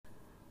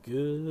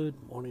Good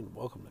morning.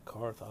 Welcome to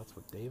Car Thoughts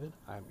with David.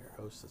 I'm your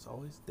host, as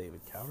always,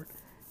 David Coward,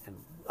 and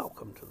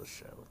welcome to the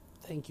show.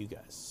 Thank you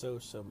guys so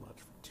much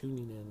for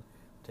tuning in,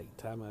 taking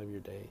time out of your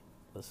day,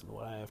 listen to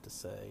what I have to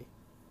say.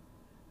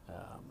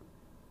 Um,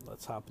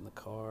 let's hop in the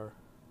car,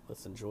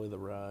 let's enjoy the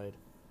ride,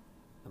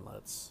 and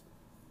let's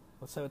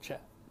have a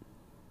chat.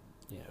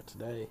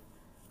 Today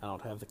I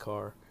don't have the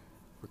car,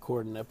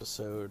 recording an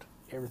episode.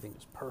 Everything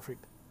was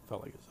perfect.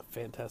 Felt like it was a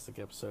fantastic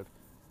episode.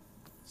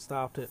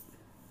 Stopped it.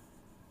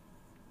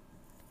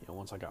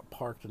 Once I got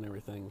parked and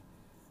everything,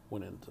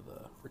 went into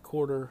the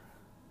recorder,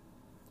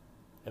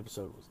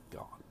 episode was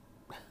gone.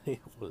 It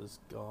was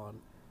gone,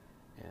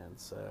 and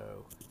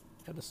so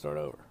had to start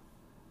over.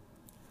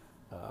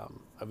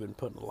 I've been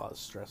putting a lot of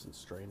stress and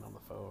strain on the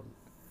phone.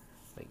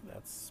 I think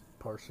that's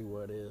partially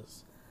what it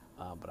is.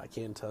 But I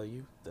can tell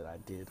you that I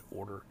did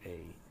order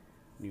a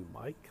new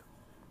mic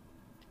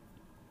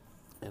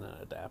and an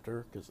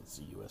adapter because it's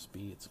a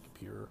USB, it's a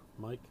computer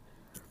mic,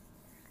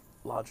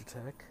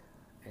 Logitech,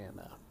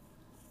 and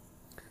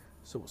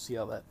so we'll see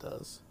how that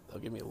does.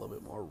 They'll give me a little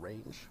bit more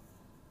range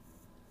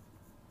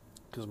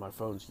because my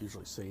phone's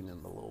usually sitting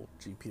in the little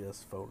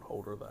GPS phone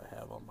holder that I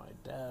have on my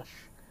dash.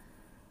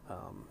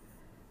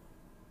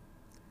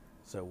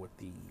 So with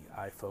the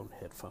iPhone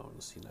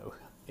headphones,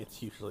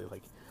 it's usually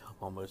like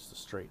almost a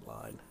straight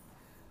line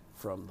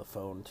from the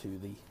phone to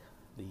the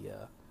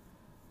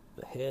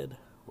head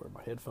where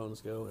my headphones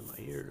go in my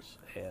ears,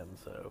 and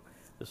so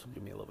this will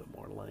give me a little bit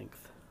more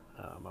length.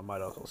 I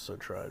might also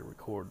try to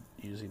record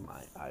using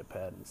my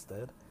iPad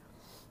instead,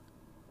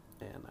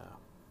 and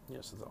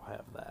since I'll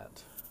have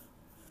that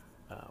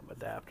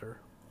adapter,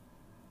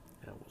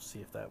 and we'll see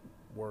if that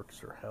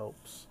works or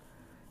helps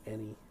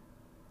any,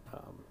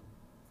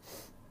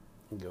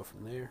 and go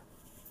from there.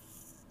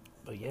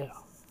 But yeah,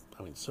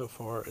 so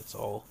far it's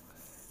all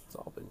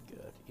been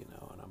good, and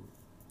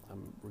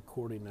I'm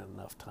recording at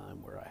enough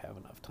time where I have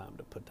enough time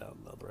to put down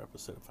another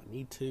episode if I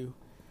need to.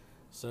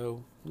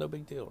 So no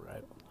big deal,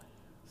 right?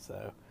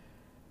 So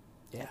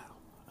yeah,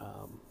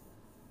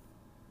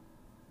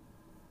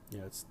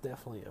 it's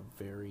definitely a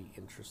very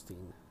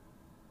interesting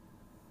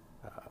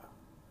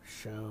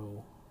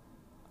show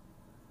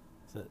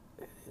that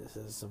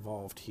has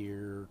evolved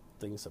here.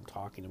 Things I'm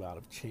talking about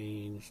have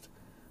changed.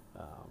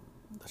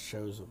 The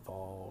show's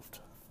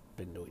evolved. I've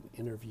been doing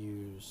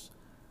interviews.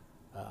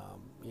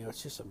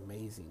 It's just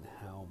amazing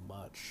how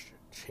much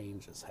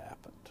change has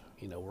happened.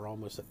 We're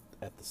almost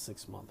at the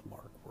 6 month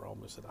mark. We're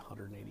almost at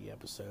 180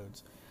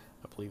 episodes.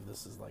 I believe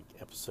this is like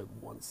episode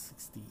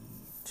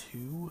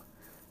 162,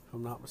 if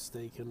I'm not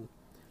mistaken.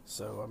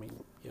 So, we're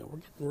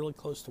getting really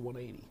close to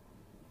 180.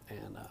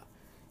 And,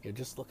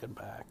 just looking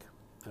back,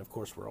 and of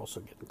course, we're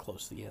also getting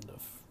close to the end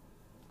of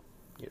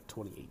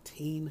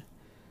 2018.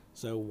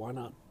 So, why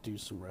not do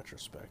some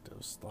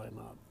retrospectives? Why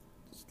not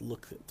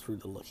look through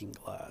the looking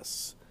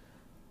glass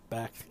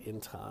back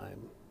in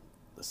time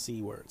to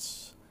see where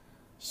it's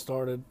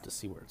started, to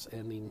see where it's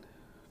ending, to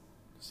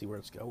see where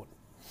it's going?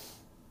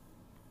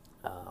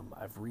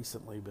 I've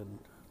recently been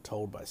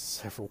told by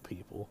several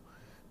people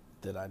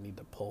that I need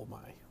to pull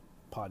my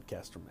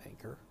podcast from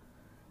Anchor,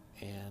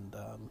 and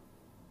I'm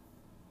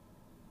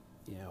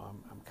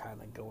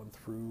kind of going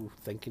through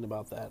thinking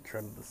about that,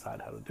 trying to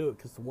decide how to do it.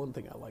 Because the one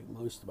thing I like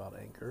most about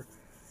Anchor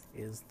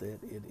is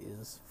that it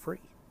is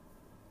free.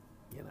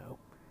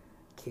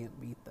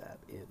 Can't beat that.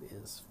 It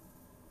is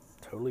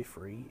totally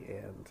free,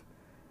 and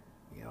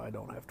I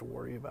don't have to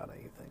worry about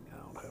anything. I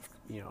don't have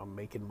to, I'm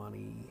making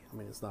money.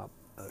 It's not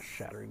a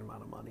shattering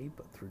amount of money,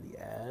 but through the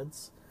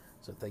ads.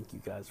 So thank you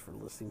guys for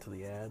listening to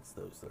the ads,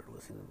 those that are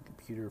listening on the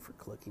computer, for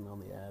clicking on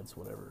the ads,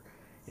 whatever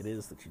it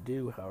is that you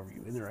do, however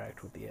you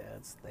interact with the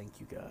ads. Thank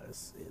you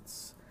guys.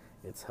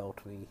 It's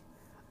helped me,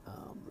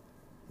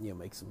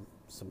 make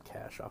some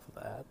cash off of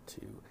that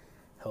to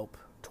help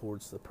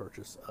towards the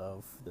purchase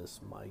of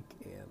this mic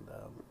and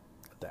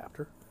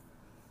adapter.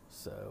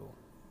 So,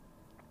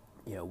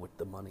 with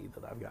the money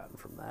that I've gotten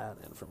from that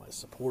and from my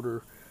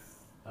supporter,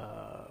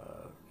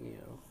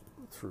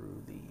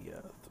 through the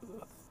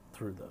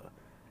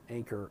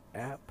Anchor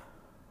app,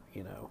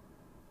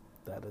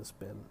 that has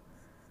been,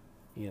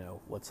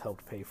 what's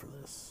helped pay for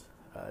this.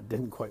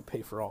 Didn't quite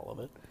pay for all of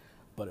it,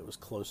 but it was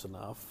close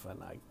enough,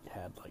 and I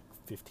had like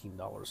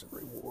 $15 in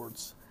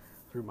rewards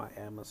through my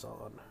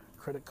Amazon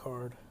credit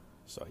card,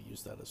 so I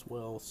used that as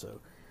well. So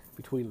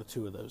between the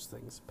two of those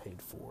things,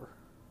 paid for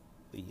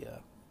the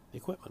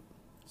equipment.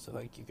 So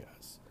thank you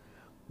guys.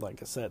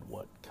 Like I said,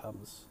 what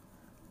comes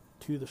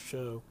to the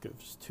show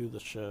goes to the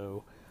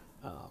show.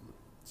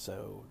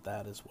 So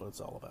that is what it's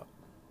all about.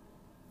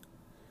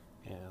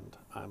 And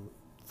I'm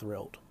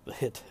thrilled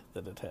that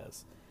it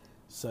has.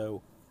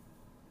 So,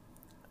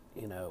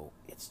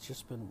 it's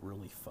just been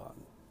really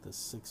fun. This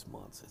 6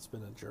 months, it's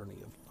been a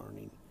journey of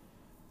learning.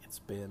 It's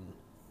been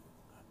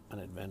an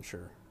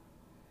adventure.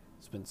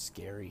 It's been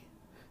scary.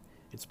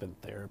 It's been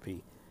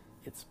therapy.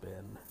 It's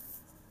been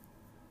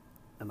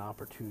an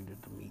opportunity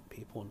to meet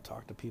people and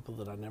talk to people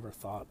that I never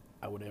thought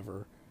I would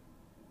ever,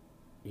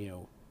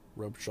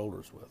 rub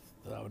shoulders with,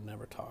 that I would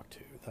never talk to,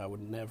 that I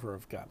would never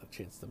have gotten a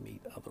chance to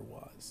meet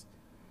otherwise.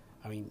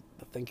 I mean,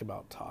 to think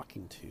about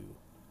talking to,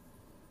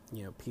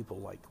 people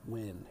like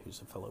Wynn,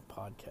 who's a fellow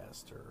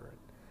podcaster, and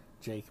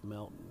Jake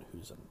Melton,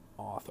 who's an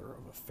author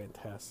of a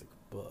fantastic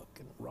book,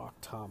 and Rock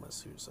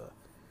Thomas,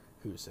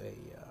 who's a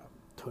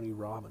Tony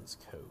Robbins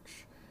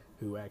coach,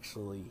 who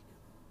actually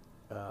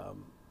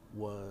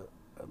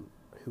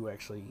who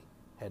actually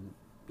had,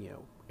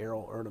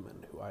 Errol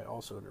Erneman, who I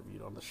also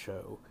interviewed on the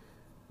show,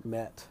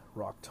 met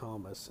Rock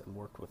Thomas and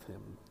worked with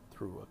him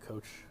through a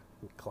coach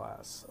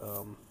class.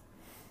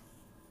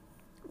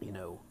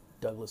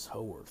 Douglas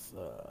Howarth,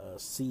 a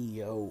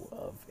CEO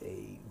of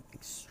a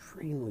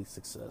extremely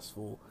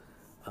successful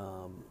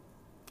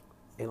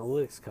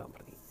analytics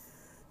company,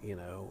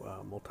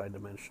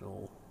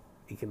 multidimensional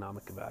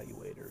economic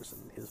evaluators,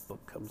 and his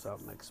book comes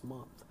out next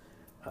month,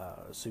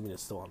 assuming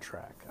it's still on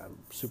track. I'm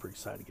super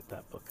excited to get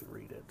that book and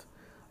read it.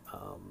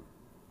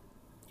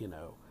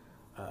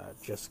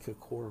 Jessica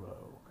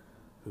Corvo,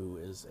 who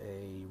is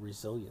a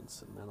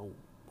resilience and mental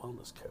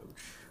wellness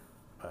coach.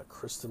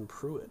 Kristen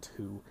Pruitt,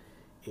 who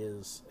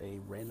is a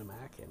Random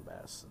Act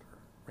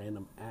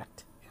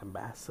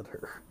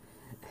ambassador.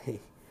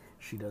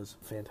 She does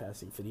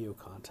fantastic video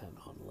content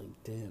on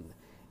LinkedIn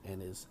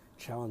and is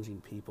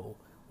challenging people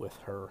with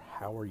her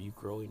 "How Are You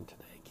Growing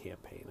Today"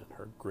 campaign and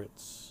her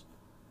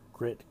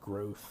grit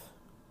growth.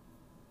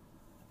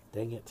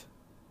 Dang it.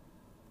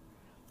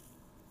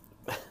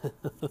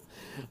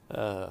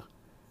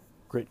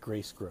 Grit,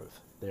 grace,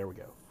 growth. There we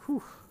go.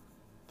 Whew.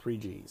 3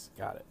 G's.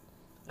 Got it.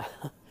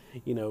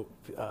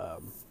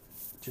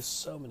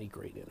 Just so many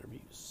great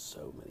interviews,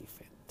 so many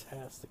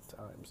fantastic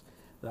times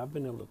that I've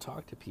been able to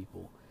talk to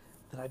people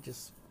that I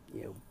just,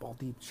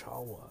 Baldeep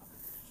Chawla,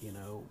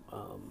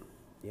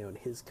 in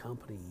his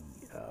company,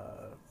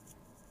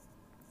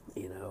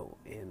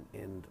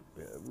 and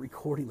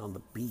recording on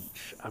the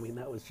beach. I mean,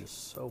 that was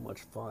just so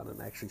much fun,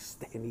 and actually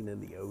standing in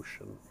the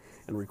ocean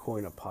and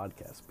recording a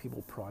podcast.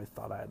 People probably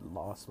thought I had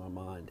lost my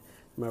mind.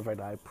 As a matter of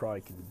fact, I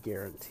probably can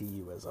guarantee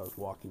you, as I was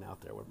walking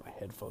out there with my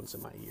headphones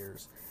in my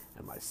ears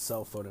and my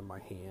cell phone in my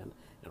hand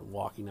and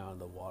walking out in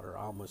the water,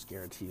 I almost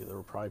guarantee you there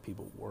were probably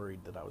people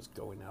worried that I was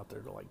going out there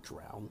to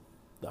drown.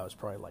 I was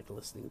probably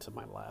listening to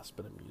my last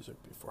bit of music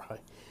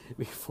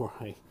before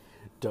I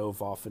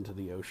dove off into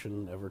the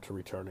ocean, never to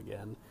return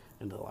again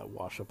until I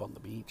wash up on the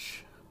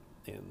beach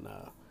in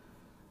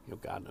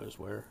God knows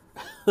where.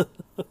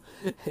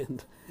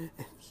 and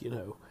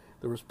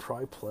there was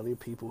probably plenty of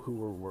people who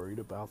were worried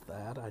about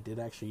that. I did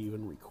actually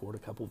even record a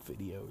couple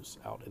videos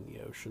out in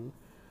the ocean,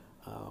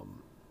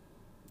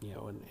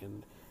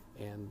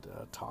 and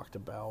talked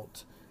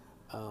about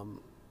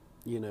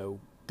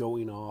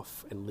going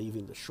off and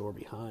leaving the shore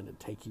behind and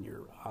taking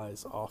your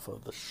eyes off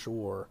of the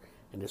shore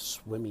and just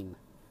swimming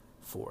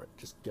for it,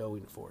 just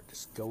going for it,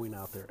 just going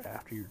out there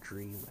after your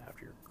dream,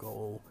 after your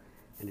goal,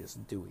 and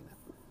just doing it.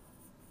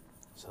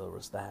 So there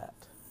was that.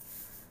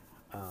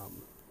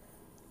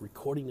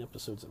 Recording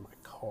episodes in my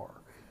car.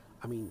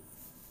 I mean,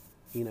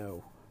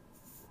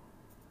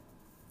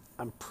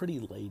 I'm pretty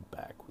laid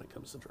back when it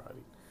comes to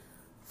driving,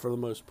 for the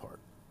most part.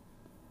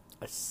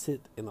 I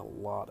sit in a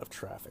lot of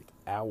traffic,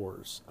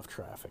 hours of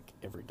traffic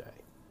every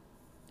day.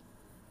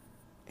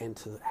 And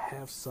to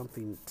have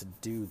something to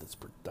do that's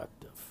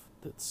productive,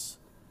 that's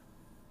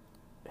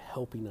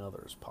helping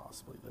others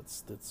possibly,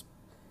 that's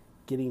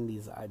getting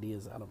these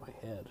ideas out of my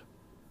head,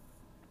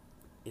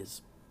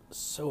 is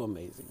so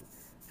amazing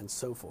and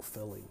so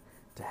fulfilling.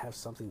 To have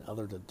something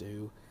other to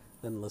do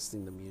than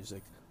listening to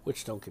music,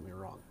 which, don't get me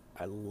wrong,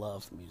 I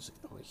love music.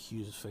 I'm a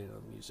huge fan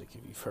of music.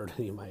 If you've heard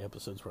any of my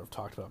episodes where I've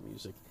talked about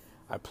music,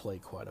 I play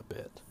quite a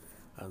bit.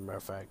 As a matter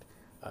of fact,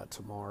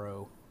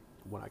 tomorrow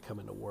when I come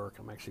into work,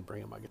 I'm actually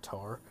bringing my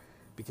guitar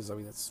because,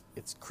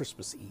 it's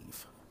Christmas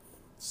Eve.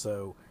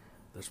 So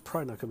there's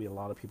probably not going to be a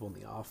lot of people in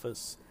the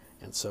office.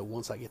 And so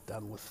once I get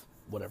done with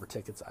whatever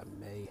tickets I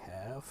may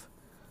have,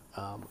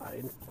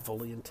 I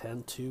fully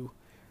intend to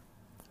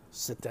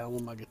sit down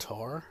with my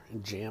guitar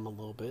and jam a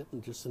little bit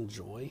and just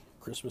enjoy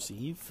Christmas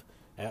Eve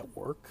at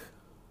work,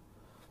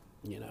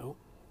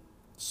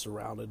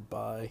 surrounded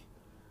by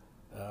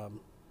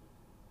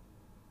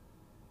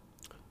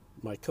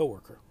my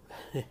coworker.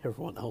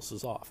 Everyone else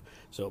is off.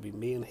 So it'll be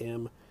me and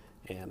him,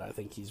 and I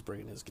think he's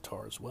bringing his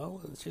guitar as well.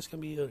 And it's just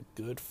going to be a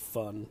good,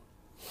 fun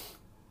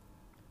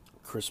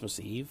Christmas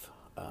Eve.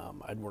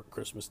 I'd work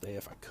Christmas Day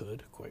if I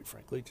could, quite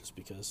frankly, just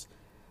because,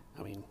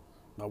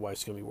 my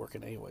wife's going to be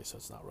working anyway, so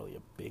it's not really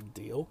a big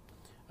deal.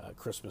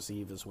 Christmas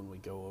Eve is when we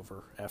go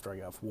over, after I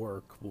get off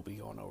work, we'll be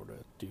going over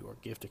to do our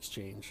gift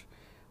exchange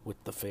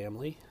with the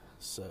family.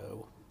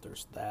 So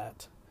there's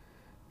that.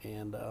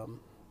 And,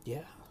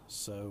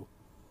 so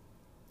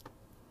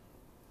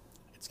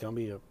it's going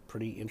to be a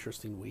pretty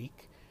interesting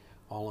week,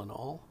 all in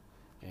all.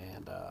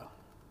 And,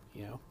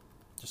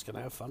 just going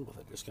to have fun with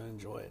it, just going to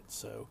enjoy it.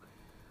 So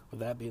with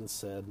that being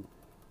said,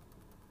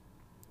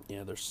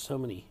 there's so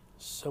many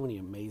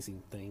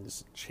amazing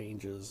things,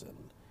 changes,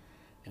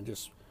 and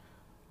just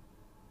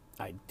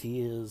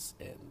ideas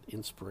and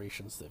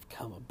inspirations that have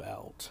come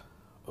about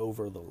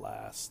over the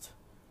last,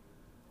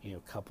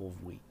 couple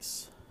of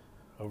weeks,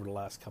 over the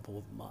last couple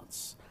of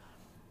months.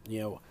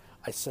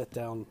 I sat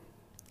down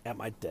at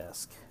my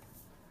desk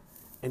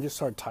and just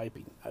started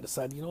typing. I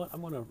decided, you know what,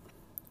 I'm going to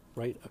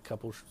write a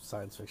couple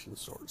science fiction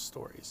short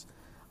stories.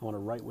 I want to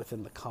write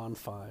within the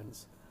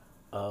confines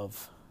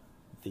of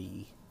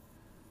the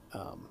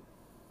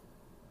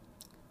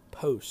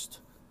post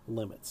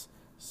limits.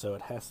 So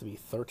it has to be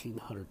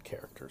 1,300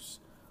 characters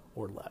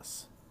or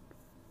less.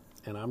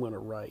 And I'm going to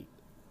write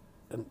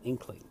an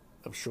inkling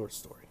of short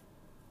story.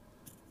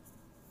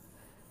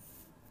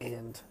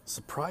 And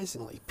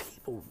surprisingly,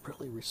 people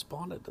really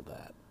responded to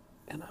that.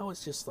 And I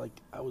was just like,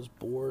 I was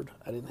bored.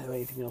 I didn't have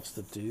anything else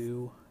to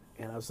do.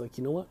 And I was like,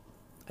 you know what?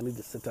 I need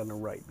to sit down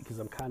and write, because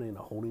I'm kind of in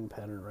a holding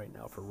pattern right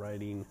now for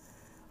writing.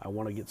 I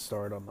want to get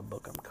started on the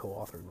book I'm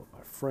co-authoring with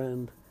my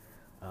friend.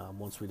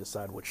 Once we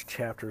decide which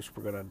chapters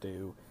we're going to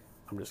do,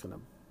 I'm just going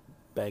to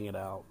bang it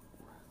out,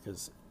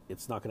 because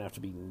it's not going to have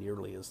to be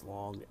nearly as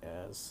long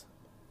as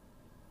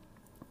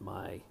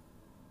my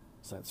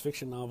science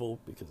fiction novel,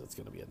 because it's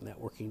going to be a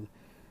networking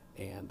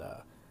and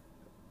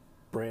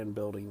brand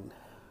building,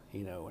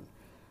 and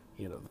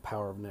the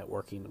power of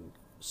networking and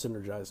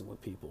synergizing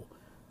with people.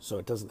 So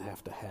it doesn't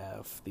have to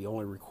have, the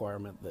only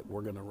requirement that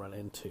we're going to run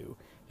into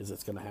is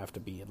it's going to have to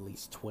be at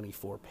least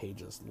 24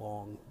 pages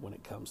long when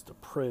it comes to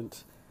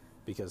print,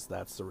 because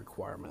that's the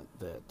requirement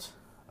that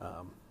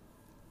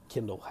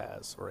Kindle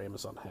has or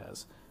Amazon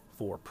has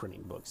for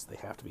printing books. They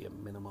have to be a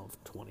minimum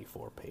of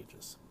 24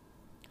 pages.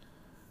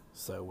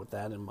 So with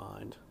that in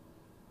mind,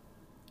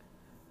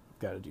 I've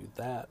got to do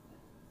that,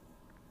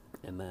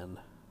 and then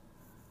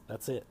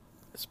that's it.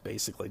 It's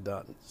basically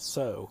done.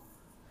 So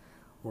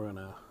we're going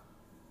to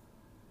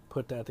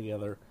put that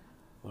together.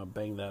 I'm going to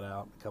bang that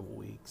out in a couple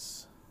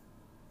weeks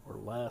or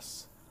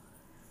less.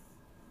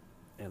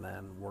 And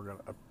then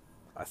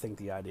I think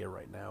the idea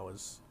right now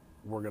is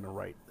we're going to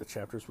write the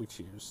chapters we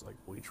choose. Like,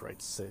 we each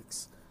write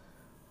 6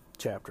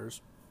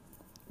 chapters.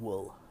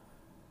 We'll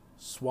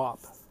swap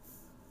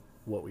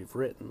what we've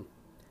written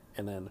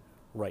and then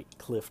write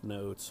cliff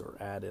notes or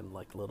add in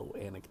like little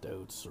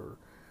anecdotes or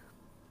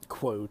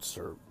quotes,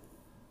 or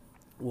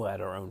we'll add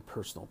our own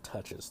personal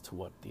touches to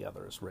what the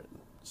other has written.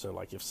 So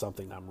like if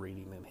something I'm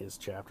reading in his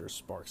chapter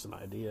sparks an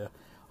idea,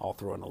 I'll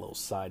throw in a little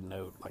side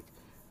note like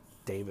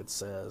David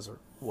says or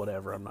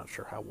whatever. I'm not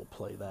sure how we'll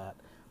play that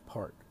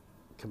part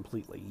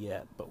completely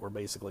yet, but we're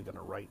basically going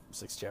to write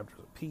 6 chapters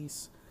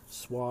apiece,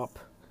 swap,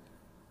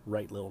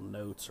 write little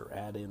notes or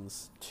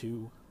add-ins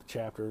to the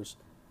chapters,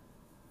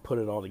 put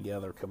it all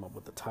together, come up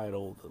with the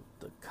title,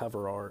 the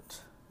cover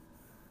art,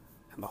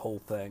 and the whole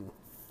thing,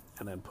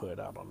 and then put it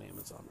out on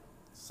Amazon.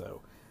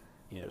 So,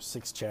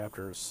 6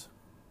 chapters.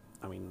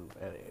 I mean,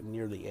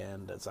 near the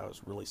end, as I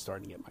was really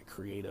starting to get my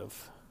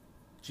creative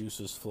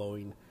juices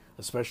flowing,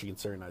 especially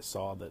considering I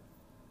saw that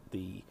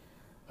the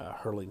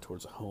Hurling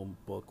Towards a Home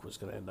book was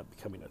going to end up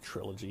becoming a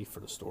trilogy for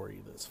the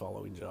story that's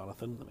following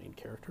Jonathan, the main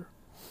character.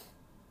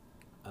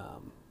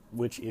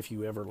 Which, if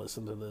you ever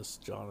listen to this,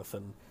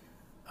 Jonathan,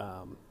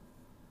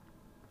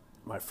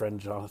 my friend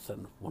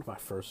Jonathan, one of my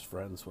first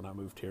friends when I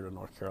moved here to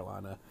North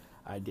Carolina,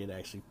 I did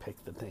actually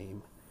pick the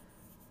name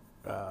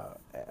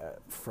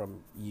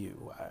from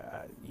you.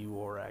 You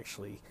were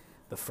actually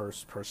the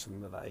first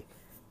person that I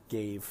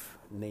gave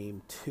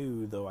name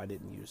to, though I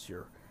didn't use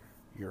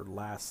your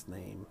last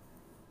name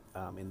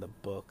in the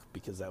book,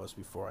 because that was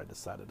before I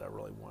decided I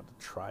really wanted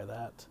to try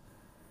that.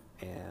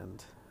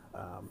 And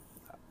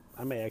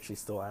I may actually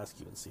still ask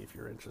you and see if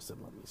you're interested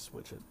and let me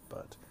switch it.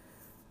 But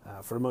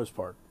for the most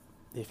part,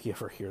 if you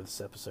ever hear this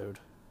episode,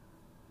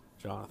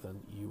 Jonathan,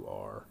 you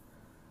are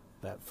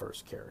that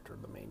first character,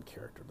 the main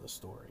character of the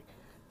story.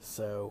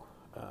 So,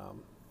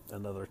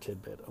 another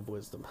tidbit of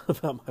wisdom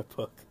about my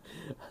book.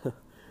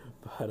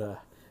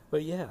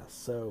 But yeah,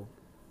 so,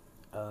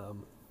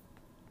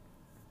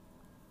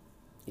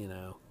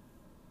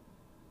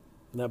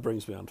 that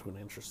brings me on to an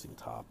interesting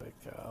topic.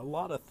 A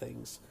lot of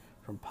things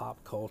from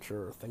pop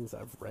culture, or things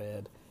I've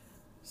read,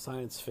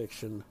 science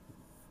fiction,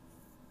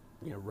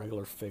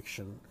 regular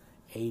fiction,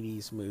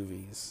 80s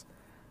movies.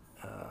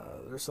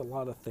 There's a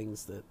lot of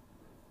things that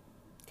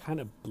kind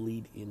of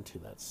bleed into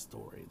that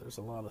story. There's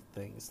a lot of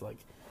things like,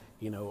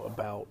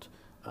 about,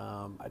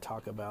 I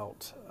talk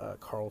about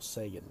Carl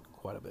Sagan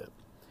quite a bit,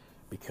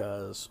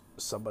 because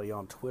somebody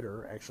on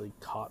Twitter actually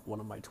caught one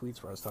of my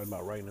tweets where I was talking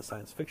about writing a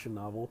science fiction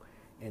novel,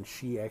 and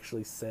she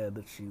actually said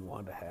that she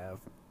wanted to have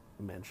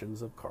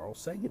mentions of Carl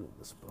Sagan in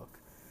this book.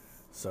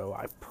 So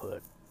I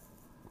put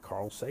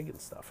Carl Sagan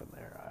stuff in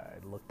there.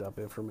 I looked up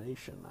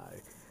information.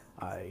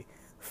 I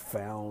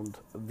found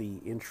the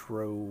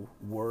intro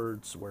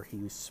words where he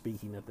was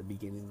speaking at the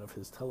beginning of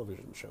his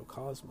television show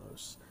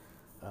Cosmos,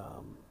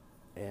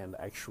 and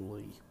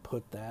actually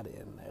put that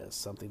in as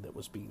something that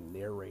was being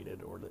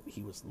narrated, or that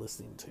he was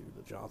listening to,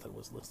 that Jonathan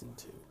was listening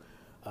to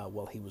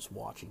while he was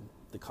watching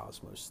the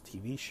Cosmos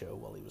TV show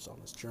while he was on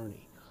his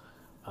journey.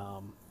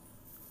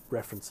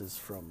 References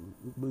from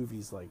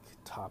movies like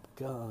Top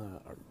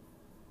Gun, or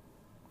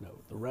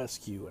The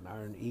Rescue, and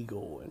Iron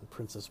Eagle, and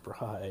Princess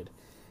Bride,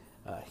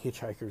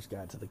 Hitchhiker's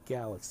Guide to the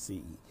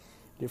Galaxy,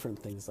 different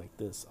things like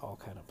this all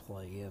kind of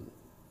play in,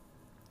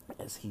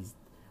 as he's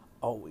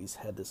always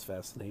had this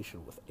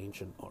fascination with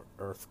ancient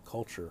Earth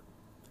culture,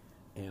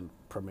 and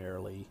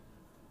primarily,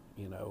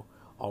 you know,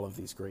 all of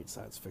these great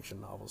science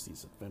fiction novels,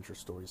 these adventure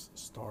stories,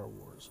 Star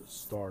Wars,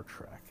 Star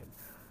Trek, and,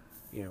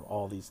 you know,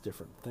 all these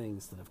different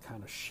things that have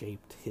kind of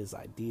shaped his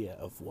idea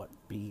of what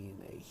being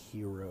a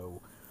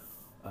hero,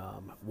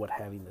 what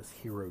having this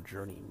hero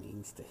journey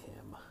means to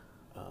him,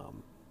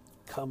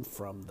 come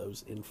from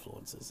those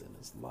influences in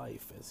his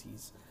life, as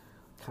he's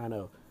kind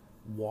of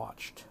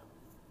watched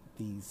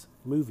these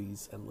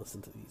movies and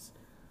listened to these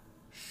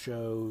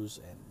shows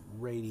and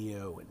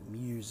radio and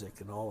music,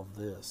 and all of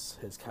this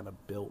has kind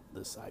of built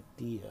this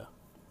idea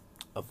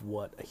of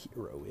what a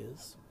hero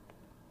is.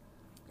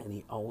 And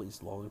he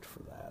always longed for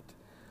that.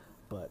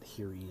 But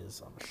here he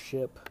is on a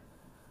ship,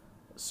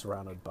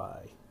 surrounded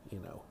by, you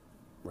know,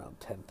 around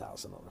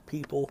 10,000 other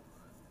people.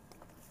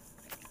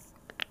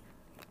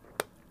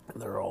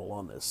 And they're all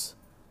on this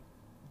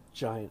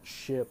giant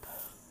ship,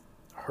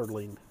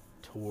 hurtling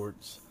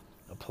towards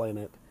a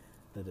planet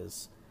that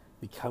is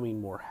becoming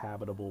more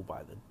habitable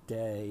by the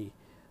day.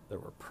 There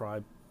were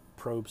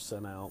probes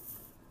sent out,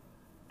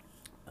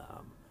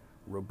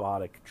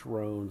 robotic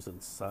drones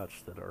and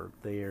such that are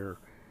there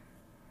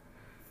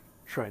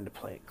trying to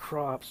plant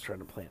crops, trying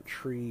to plant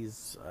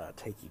trees,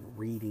 taking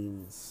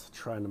readings,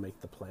 trying to make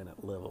the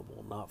planet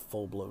livable. Not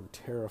full-blown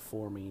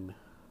terraforming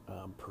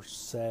per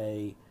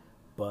se,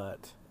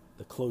 but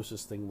the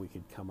closest thing we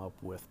could come up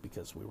with,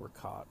 because we were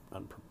caught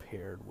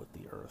unprepared with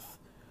the Earth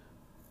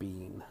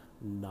being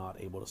not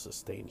able to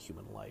sustain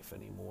human life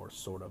anymore,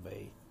 sort of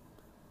a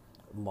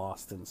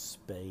Lost in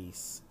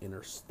Space,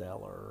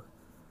 Interstellar,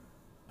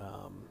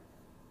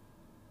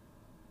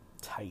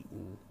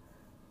 Titan.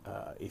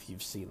 If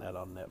you've seen that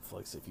on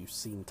Netflix, if you've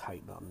seen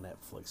Titan on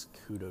Netflix,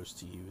 kudos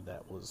to you.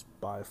 That was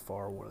by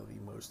far one of the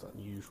most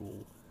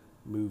unusual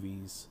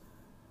movies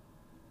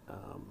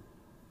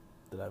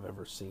that I've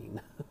ever seen.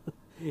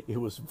 It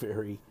was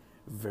very,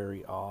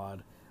 very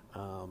odd.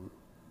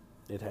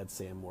 It had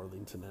Sam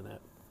Worthington in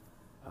it.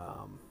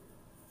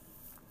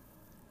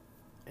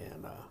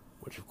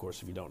 Which, of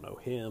course, if you don't know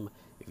him,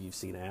 if you've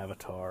seen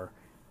Avatar,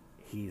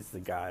 he's the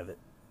guy that,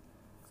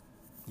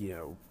 you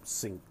know,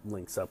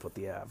 links up with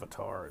the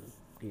Avatar and,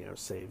 you know,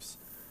 saves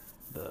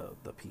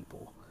the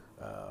people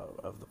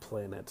of the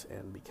planet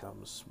and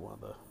becomes one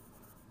of the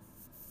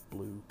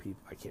blue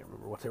people. I can't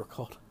remember what they were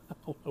called. I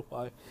don't know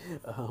why.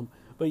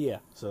 But yeah,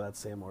 so that's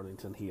Sam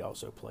Worthington. He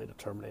also played a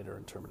Terminator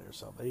in Terminator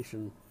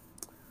Salvation.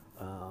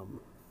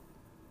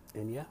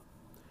 And yeah,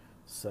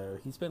 so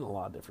he's been in a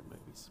lot of different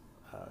movies.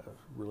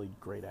 Really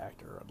great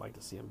actor. I'd like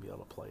to see him be able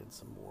to play in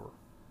some more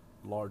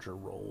larger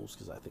roles,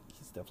 because I think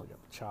he's definitely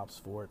got the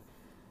chops for it.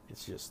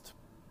 It's just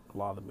a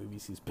lot of the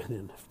movies he's been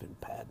in have been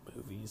bad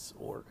movies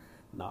or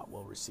not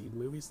well received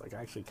movies. Like,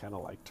 I actually kind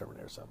of liked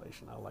Terminator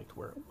Salvation. I liked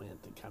where it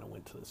went. It kind of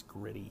went to this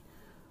gritty,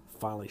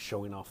 finally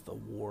showing off the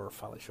war,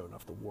 finally showing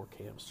off the war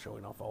camps,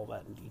 showing off all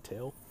that in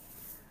detail.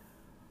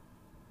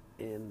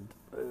 And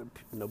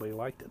nobody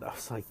liked it. I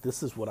was like,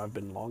 this is what I've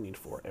been longing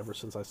for ever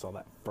since I saw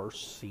that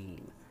first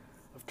scene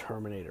of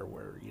Terminator,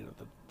 where, you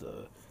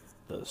know,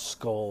 the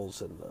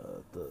skulls and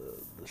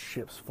the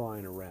ships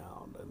flying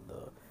around, and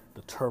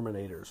the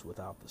Terminators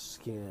without the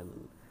skin,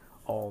 and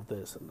all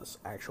this, and this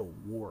actual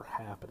war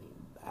happening.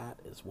 That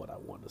is what I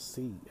wanted to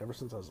see ever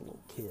since I was a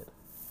little kid.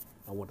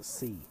 I wanted to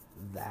see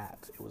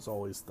that. It was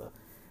always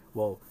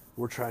well,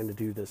 we're trying to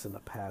do this in the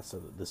past so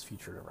that this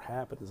future never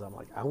happens. I'm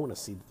like, I want to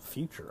see the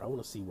future. I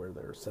want to see where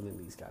they're sending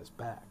these guys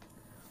back.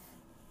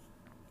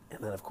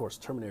 And then, of course,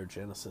 Terminator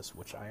Genisys,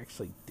 which I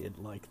actually did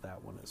like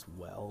that one as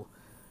well.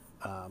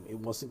 It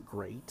wasn't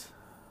great,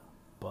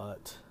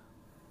 but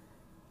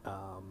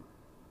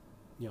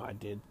you know, I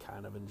did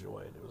kind of enjoy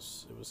it. It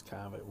was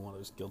kind of one of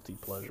those guilty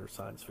pleasure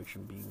science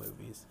fiction B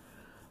movies.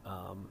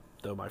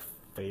 Though my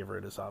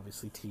favorite is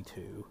obviously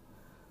T2,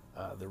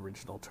 the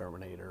original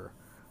Terminator,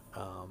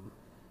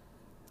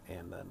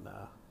 and then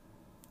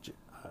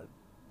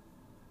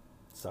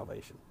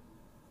Salvation.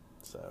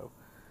 So,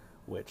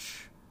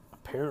 which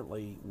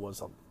apparently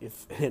was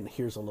and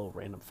here's a little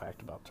random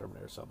fact about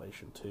Terminator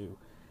Salvation 2,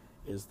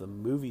 is the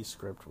movie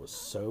script was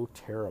so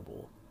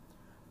terrible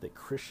that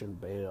Christian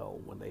Bale,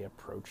 when they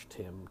approached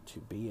him to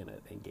be in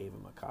it and gave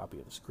him a copy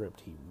of the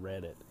script, he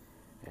read it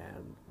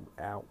and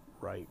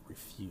outright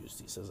refused.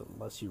 He says,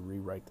 unless you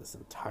rewrite this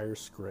entire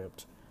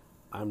script,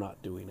 I'm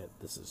not doing it.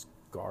 This is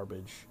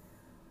garbage.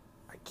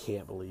 I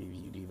can't believe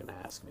you'd even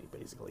ask me,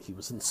 basically. He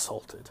was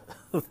insulted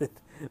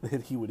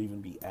that he would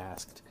even be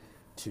asked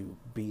to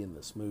be in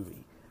this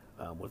movie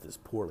with as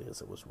poorly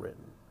as it was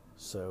written.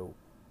 So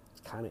it's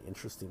kind of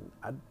interesting.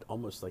 I'd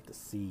almost like to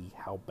see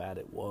how bad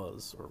it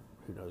was, or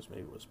who knows,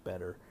 maybe it was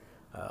better.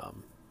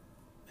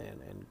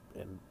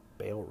 And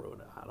Bale wrote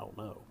it. I don't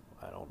know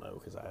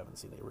because I haven't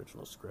seen the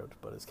original script,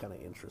 but it's kind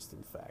of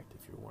interesting fact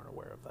if you weren't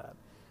aware of that.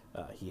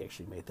 He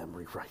actually made them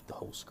rewrite the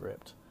whole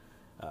script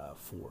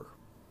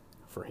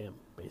for him,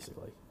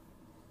 basically,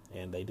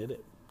 and they did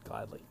it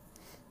gladly.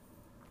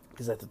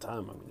 Because at the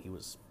time, I mean, he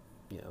was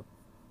you know,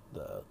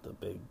 the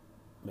big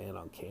man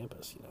on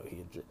campus. You know, he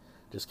had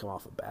just come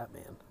off of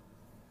Batman,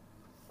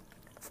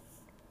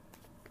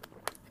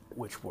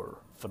 which were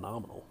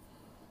phenomenal.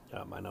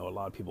 I know a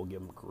lot of people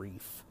give him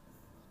grief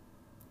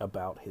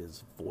about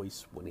his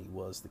voice when he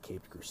was the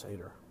Caped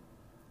Crusader.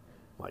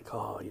 Like,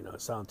 oh, you know,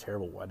 it sounds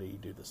terrible. Why did you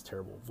do this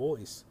terrible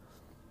voice?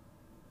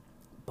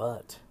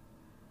 But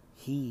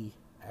he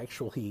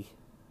actually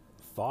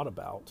thought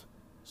about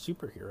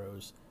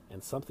superheroes,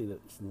 and something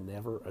that's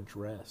never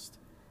addressed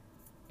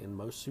in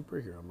most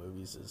superhero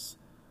movies is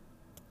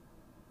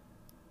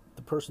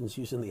the person's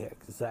using the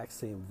exact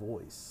same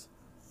voice.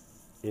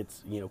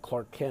 It's, you know,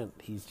 Clark Kent,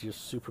 he's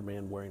just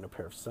Superman wearing a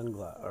pair of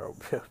sunglasses or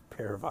a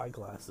pair of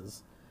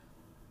eyeglasses.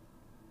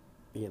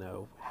 You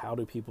know, how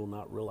do people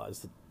not realize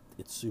that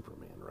it's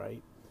Superman,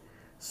 right?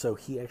 So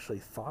he actually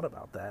thought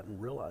about that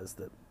and realized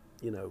that,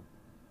 you know,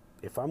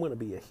 if I'm going to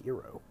be a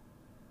hero,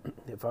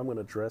 if I'm going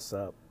to dress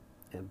up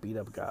and beat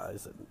up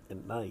guys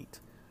at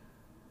night,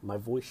 my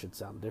voice should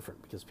sound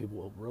different, because people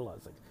will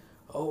realize, like,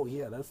 oh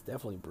yeah, that's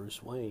definitely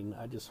Bruce Wayne.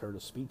 I just heard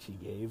a speech he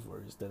gave where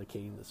he's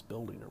dedicating this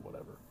building or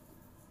whatever.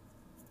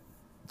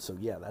 So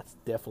yeah,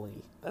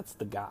 that's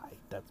the guy.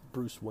 That's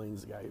Bruce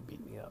Wayne's the guy who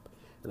beat me up.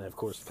 And then of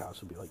course the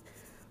cops would be like,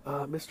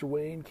 Mr.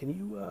 Wayne, can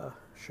you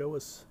show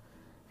us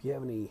if you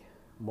have any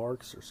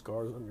marks or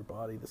scars on your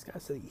body? This guy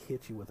said he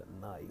hit you with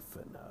a knife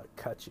and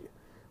cut you.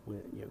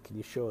 You know, can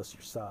you show us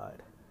your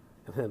side?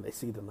 And then they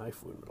see the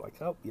knife wound. They're like,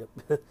 oh, yep,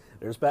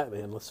 there's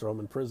Batman. Let's throw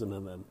him in prison,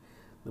 and then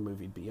the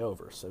movie'd be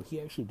over. So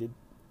he actually did,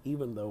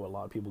 even though a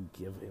lot of people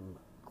give him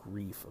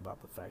grief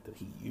about the fact that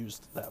he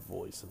used that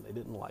voice and they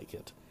didn't like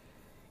it,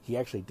 he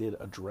actually did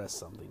address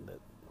something that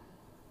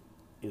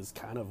is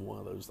kind of one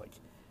of those, like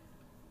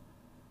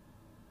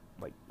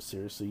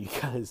seriously, you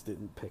guys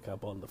didn't pick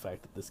up on the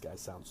fact that this guy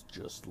sounds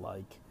just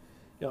like,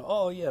 you know,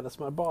 oh yeah, that's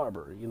my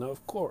barber, you know,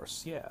 of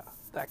course, yeah,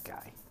 that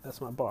guy, that's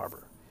my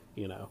barber,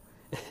 you know.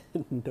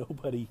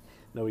 nobody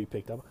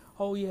picked up,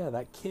 oh yeah,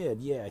 that kid,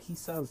 yeah, he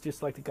sounds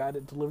just like the guy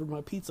that delivered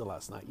my pizza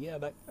last night, yeah,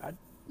 I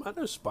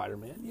know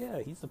Spider-Man, yeah,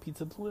 he's the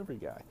pizza delivery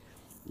guy,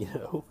 you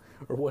know,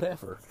 or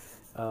whatever.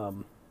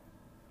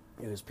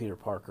 It is Peter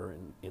Parker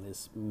in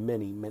his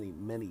many, many,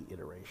 many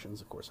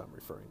iterations. Of course, I'm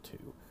referring to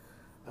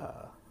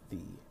the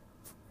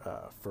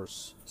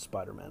first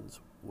Spider-Man's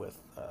with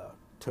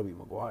Tobey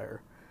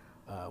Maguire,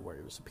 where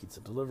he was a pizza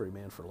delivery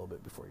man for a little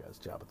bit before he got his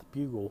job at the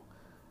Bugle,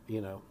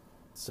 you know.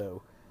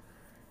 So,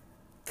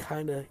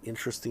 kind of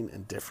interesting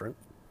and different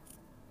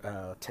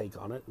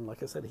take on it. And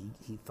like I said,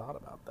 he thought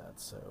about that.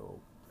 So,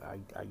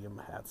 I give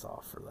him hats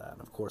off for that.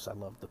 And of course, I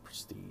love The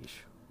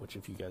Prestige, which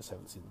if you guys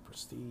haven't seen The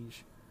Prestige,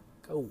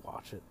 go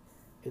watch it.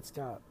 It's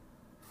got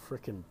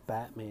frickin'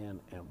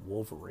 Batman and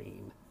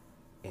Wolverine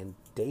and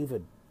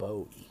David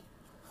Bowie.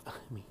 I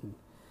mean,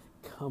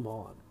 come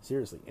on.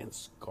 Seriously. And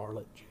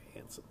Scarlett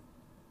Johansson.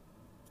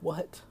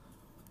 What?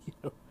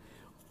 You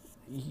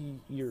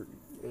know,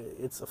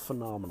 it's a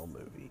phenomenal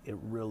movie. It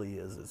really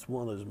is. It's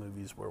one of those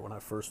movies where when I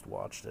first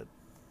watched it,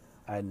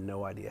 I had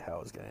no idea how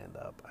it was going to end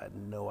up. I had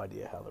no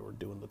idea how they were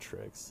doing the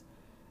tricks.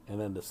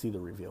 And then to see the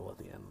reveal at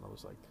the end, I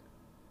was like,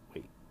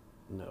 wait,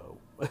 no.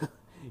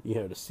 You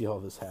know, to see all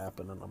this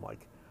happen, and I'm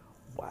like,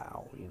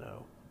 wow, you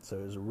know. So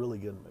it was a really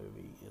good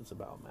movie. It's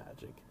about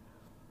magic.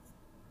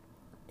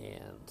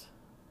 And,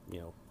 you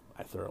know,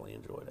 I thoroughly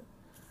enjoyed it.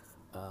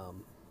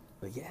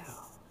 But yeah,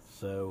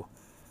 so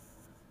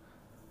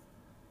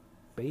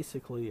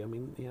basically, I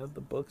mean, you know,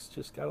 the book's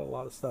just got a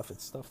lot of stuff.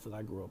 It's stuff that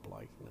I grew up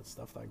liking. It's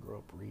stuff that I grew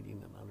up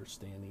reading and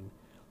understanding.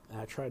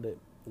 And I tried to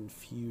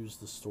infuse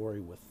the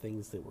story with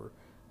things that were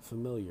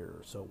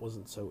familiar, so it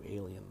wasn't so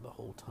alien the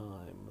whole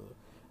time.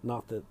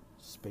 Not that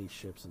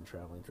spaceships and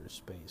traveling through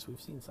space.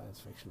 We've seen science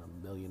fiction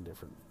a million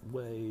different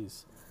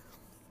ways.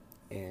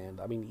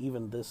 And, I mean,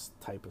 even this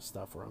type of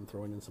stuff where I'm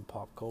throwing in some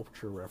pop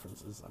culture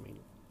references, I mean,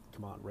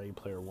 come on, Ready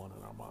Player One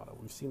and Armada.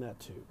 We've seen that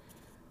too.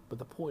 But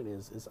the point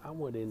is I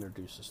wanted to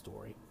introduce a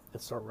story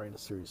and start writing a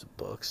series of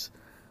books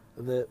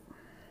that,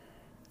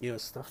 you know,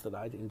 stuff that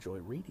I enjoy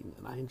reading.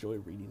 And I enjoy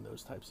reading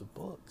those types of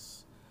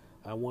books.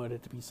 I wanted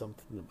it to be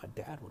something that my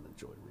dad would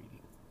enjoy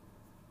reading.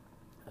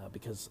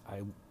 Because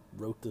I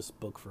wrote this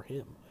book for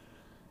him.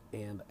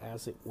 And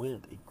as it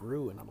went, it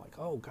grew, and I'm like,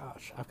 oh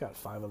gosh, I've got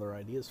 5 other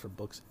ideas for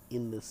books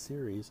in this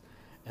series.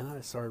 And then I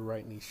started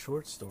writing these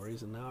short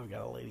stories, and now I've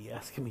got a lady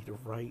asking me to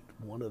write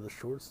one of the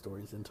short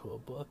stories into a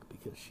book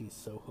because she's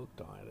so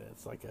hooked on it.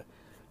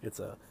 It's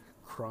a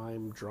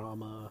crime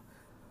drama,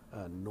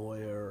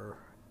 noir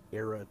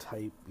era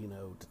type, you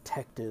know,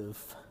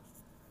 detective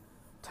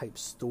type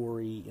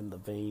story in the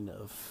vein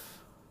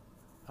of,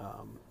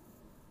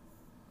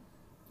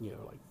 you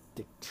know, like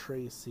Dick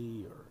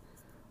Tracy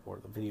or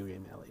the video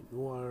game L.A.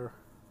 Noire.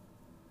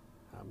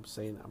 I'm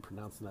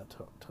pronouncing that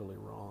totally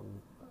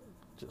wrong.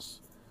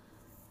 Just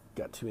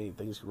got too many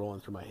things rolling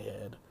through my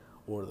head.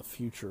 Or the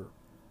future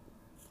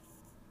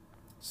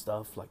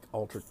stuff like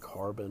Altered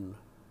Carbon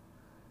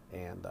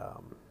and,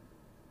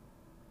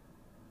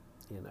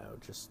 you know,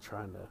 just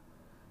trying to,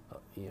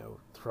 you know,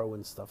 throw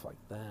in stuff like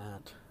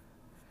that.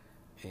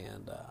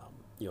 And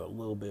a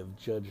little bit of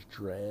Judge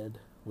Dredd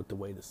with the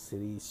way the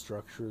city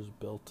structure is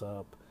built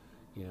up.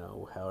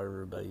 How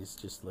everybody's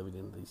just living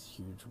in these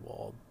huge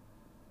walled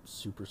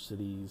super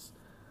cities,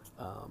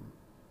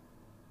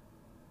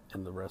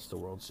 and the rest of the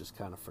world's just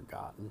kind of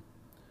forgotten.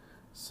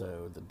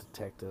 So the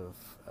detective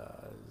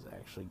is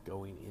actually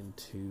going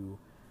into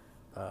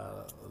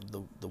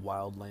the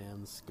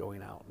wildlands,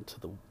 going out into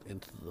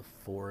the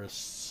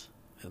forests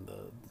and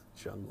the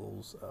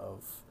jungles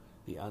of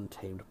the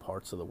untamed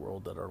parts of the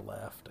world that are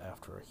left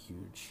after a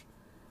huge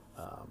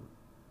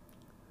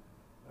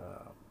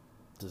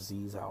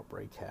disease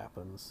outbreak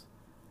happens,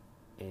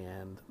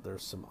 and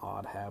there's some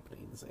odd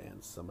happenings,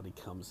 and somebody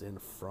comes in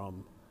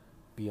from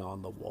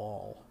beyond the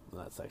wall, and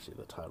that's actually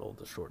the title of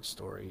the short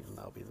story, and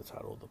that'll be the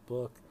title of the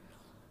book.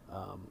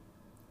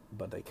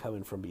 But they come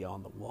in from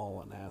beyond the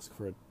wall and ask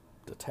for a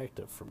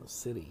detective from the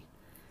city,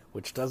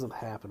 which doesn't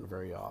happen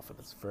very often.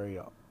 It's very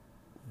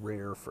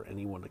rare for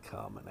anyone to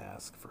come and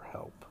ask for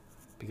help,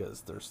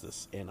 because there's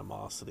this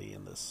animosity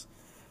and this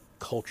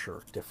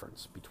culture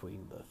difference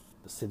between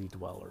the city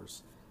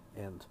dwellers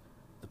and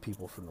the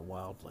people from the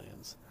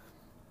wildlands.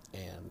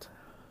 And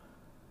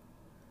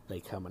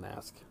they come and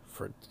ask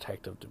for a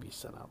detective to be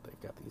sent out.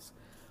 They've got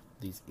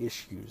these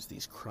issues,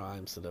 these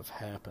crimes that have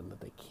happened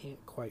that they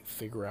can't quite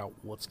figure out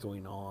what's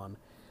going on.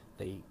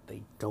 They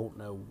don't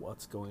know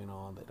what's going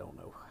on. They don't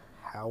know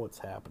how it's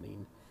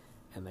happening.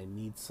 And they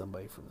need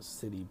somebody from the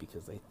city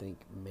because they think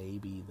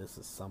maybe this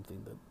is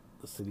something that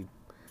the city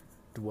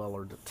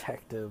dweller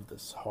detective,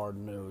 this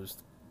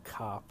hard-nosed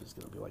cop, is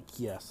going to be like,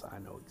 yes, I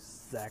know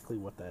exactly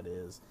what that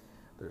is.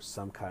 There's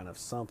some kind of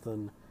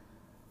something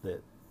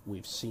that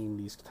we've seen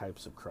these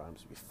types of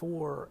crimes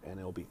before, and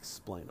it'll be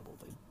explainable.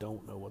 They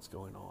don't know what's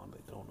going on. They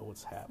don't know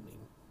what's happening.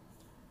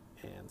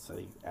 And so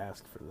they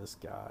ask for this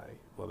guy.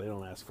 Well, they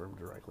don't ask for him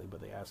directly,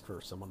 but they ask for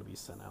someone to be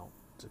sent out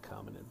to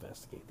come and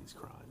investigate these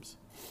crimes.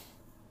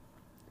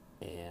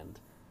 And,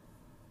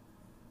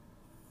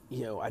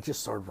 I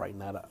just started writing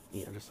that up,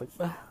 just like,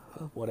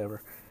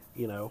 whatever.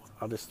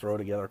 I'll just throw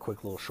together a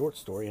quick little short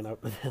story, and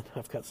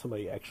I've got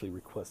somebody actually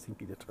requesting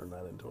me to turn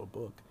that into a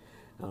book.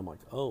 And I'm like,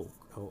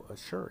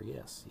 sure,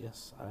 yes,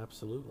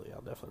 absolutely.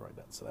 I'll definitely write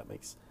that. So that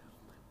makes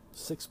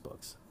 6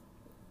 books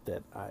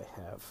that I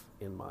have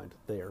in mind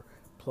there,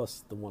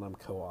 plus the one I'm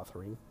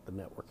co-authoring, the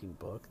networking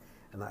book.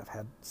 And I've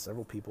had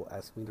several people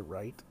ask me to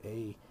write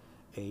a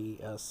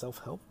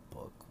self-help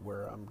book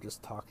where I'm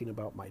just talking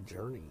about my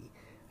journey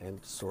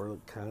and sort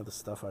of kind of the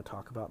stuff I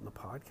talk about in the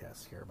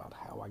podcast here about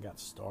how I got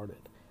started,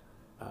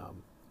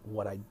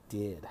 what I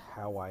did,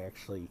 how I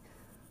actually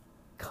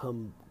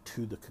come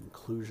to the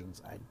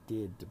conclusions I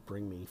did to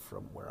bring me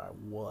from where I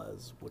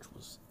was, which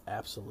was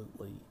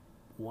absolutely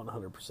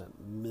 100%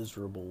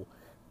 miserable,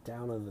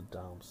 down in the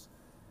dumps,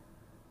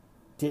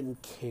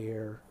 didn't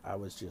care. I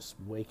was just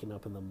waking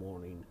up in the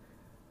morning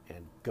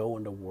and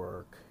going to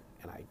work,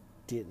 and I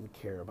didn't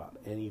care about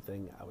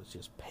anything. I was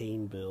just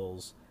paying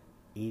bills,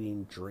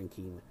 eating,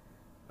 drinking.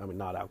 I mean,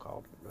 not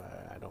alcohol.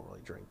 I don't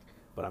really drink,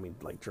 but I mean,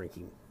 like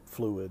drinking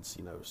fluids,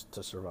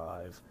 to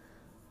survive,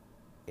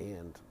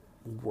 and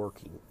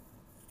working,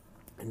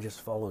 and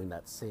just following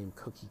that same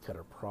cookie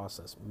cutter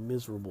process,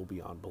 miserable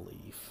beyond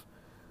belief,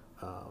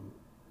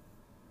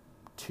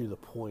 to the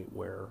point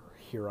where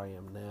here I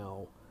am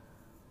now.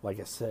 Like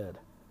I said,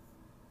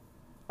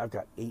 I've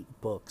got 8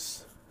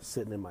 books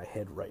sitting in my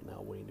head right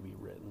now waiting to be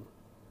written.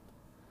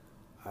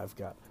 I've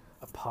got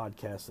a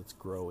podcast that's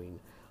growing.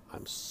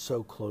 I'm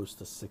so close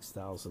to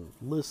 6,000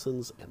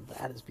 listens, and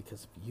that is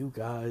because of you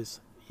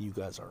guys. You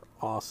guys are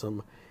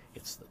awesome.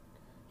 It's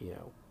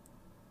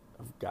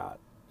I've got,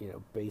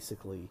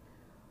 basically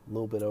a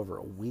little bit over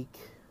a week,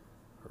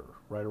 or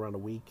right around a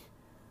week.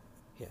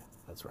 Yeah,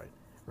 that's right.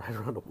 Right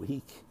around a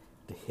week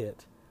to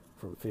hit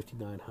from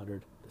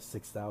 5,900 to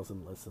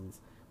 6,000 listens.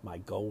 My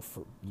goal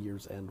for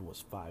year's end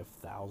was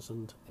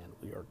 5,000, and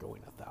we are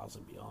going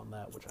 1,000 beyond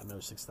that, which I know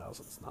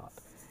 6,000 is not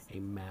a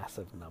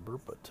massive number,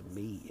 but to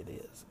me it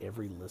is.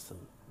 Every listen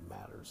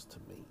matters to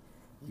me.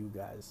 You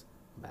guys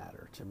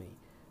matter to me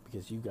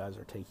because you guys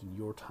are taking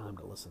your time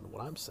to listen to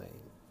what I'm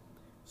saying.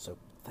 So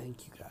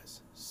thank you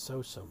guys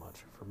so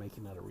much for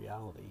making that a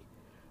reality,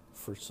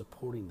 for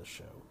supporting the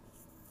show,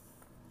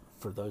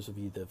 for those of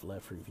you that have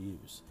left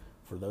reviews,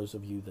 for those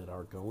of you that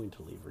are going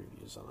to leave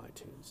reviews on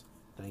iTunes.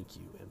 Thank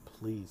you, and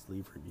please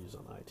leave reviews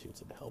on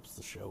iTunes. It helps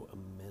the show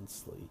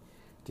immensely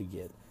to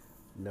get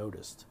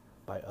noticed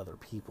by other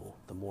people.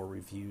 The more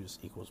reviews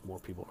equals more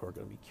people who are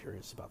going to be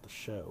curious about the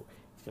show.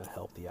 It's going to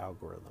help the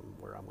algorithm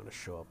where I'm going to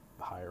show up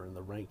higher in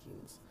the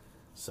rankings.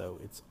 So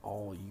it's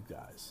all you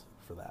guys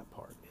for that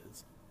part.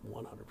 It's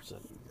 100%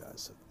 you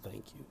guys, so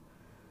thank you.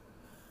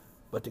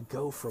 But to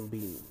go from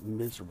being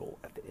miserable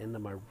at the end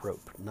of my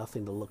rope,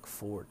 nothing to look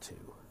forward to,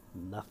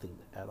 nothing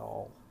at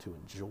all to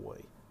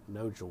enjoy,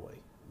 no joy,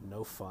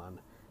 no fun,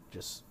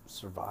 just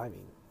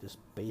surviving, just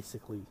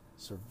basically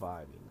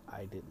surviving.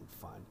 I didn't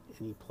find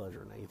any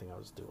pleasure in anything I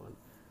was doing.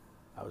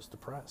 I was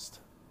depressed.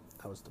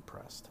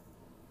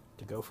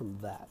 To go from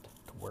that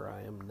to where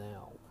I am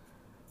now,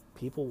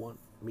 people want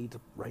me to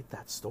write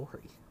that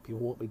story.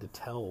 People want me to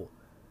tell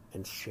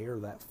and share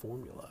that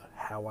formula,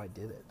 how I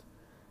did it.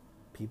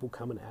 People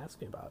come and ask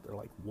me about it. They're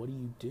like, what do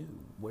you do?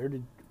 Where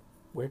did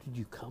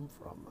you come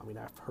from? I mean,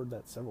 I've heard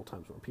that several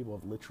times where people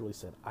have literally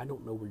said, I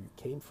don't know where you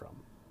came from.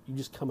 You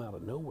just come out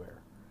of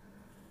nowhere.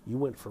 You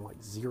went from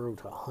like 0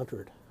 to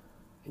 100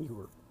 and you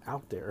were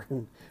out there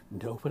and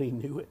nobody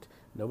knew it.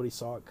 Nobody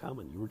saw it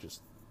coming. You were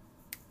just,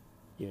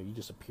 you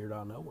just appeared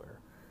out of nowhere.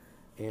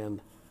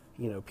 And,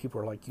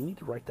 people are like, you need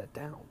to write that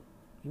down.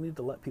 You need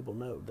to let people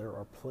know there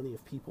are plenty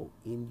of people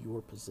in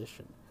your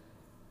position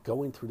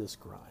going through this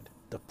grind,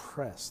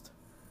 depressed,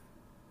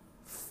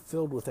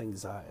 filled with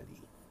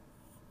anxiety,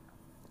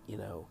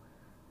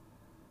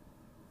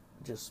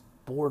 just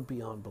bored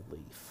beyond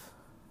belief,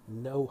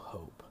 no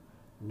hope,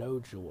 no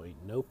joy,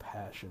 no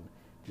passion,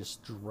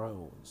 just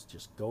drones,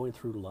 just going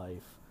through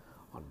life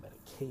on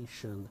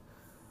medication,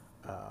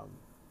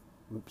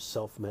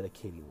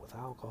 self-medicating with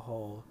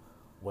alcohol,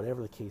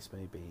 whatever the case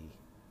may be.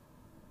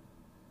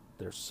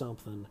 There's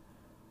something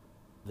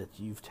that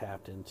you've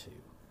tapped into,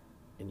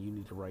 and you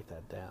need to write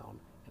that down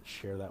and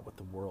share that with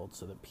the world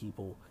so that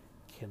people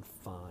can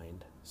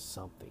find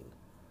something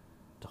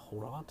to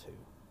hold on to,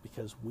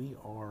 because we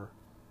are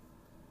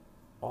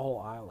all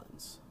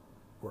islands.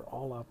 We're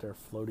all out there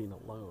floating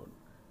alone.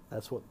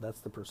 That's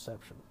the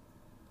perception.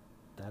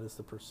 That is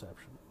the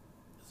perception,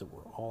 is that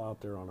we're all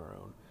out there on our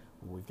own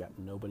when we've got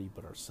nobody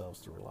but ourselves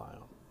to rely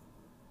on.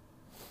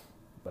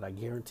 But I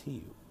guarantee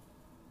you,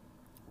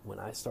 when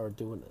I started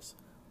doing this,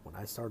 when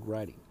I started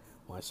writing,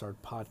 when I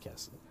started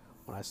podcasting,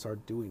 when I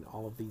started doing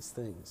all of these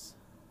things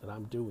that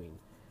I'm doing,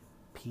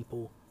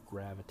 people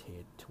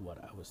gravitated to what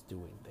I was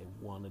doing. They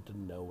wanted to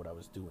know what I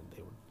was doing.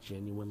 They were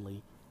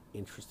genuinely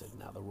interested.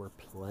 Now, there were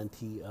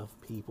plenty of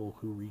people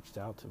who reached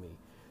out to me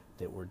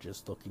that were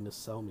just looking to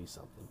sell me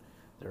something.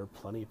 There are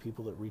plenty of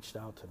people that reached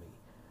out to me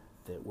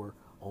that were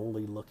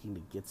only looking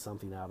to get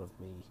something out of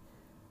me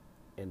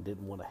and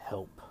didn't want to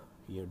help,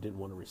 didn't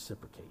want to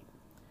reciprocate.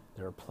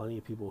 There are plenty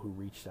of people who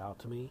reached out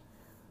to me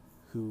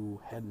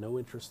who had no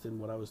interest in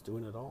what I was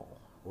doing at all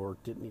or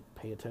didn't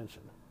pay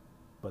attention.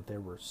 But there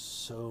were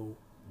so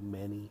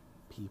many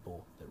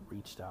people that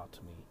reached out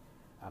to me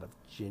out of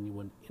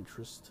genuine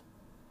interest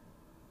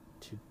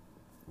to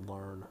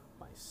learn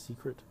my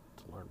secret,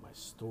 to learn my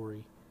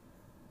story,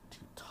 to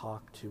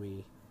talk to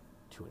me,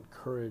 to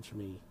encourage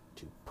me,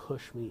 to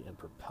push me and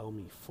propel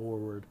me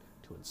forward,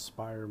 to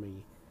inspire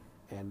me.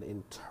 And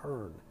in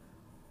turn,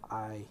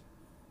 I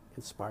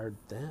inspired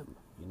them,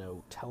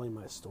 telling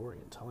my story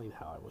and telling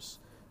how I was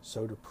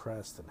so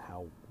depressed and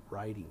how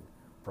writing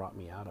brought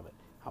me out of it,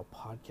 how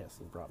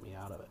podcasting brought me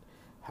out of it,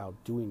 how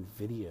doing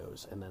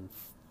videos and then,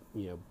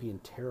 being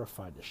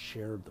terrified to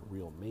share the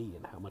real me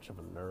and how much of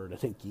a nerd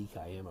and a geek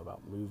I am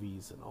about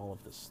movies and all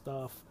of this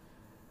stuff.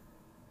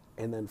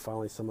 And then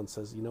finally someone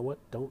says, you know what,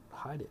 don't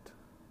hide it.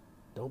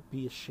 Don't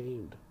be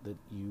ashamed that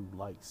you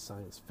like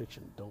science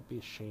fiction. Don't be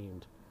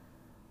ashamed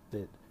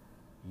that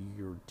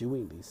you're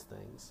doing these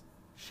things.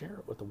 Share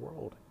it with the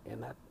world.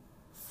 And that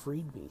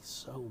freed me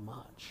so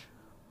much.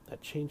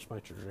 That changed my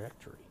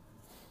trajectory.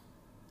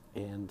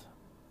 And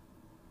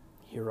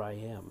here I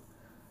am.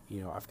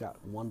 I've got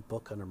one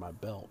book under my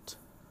belt,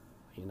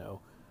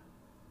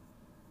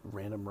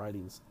 Random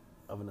Writings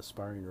of an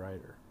Aspiring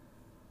Writer.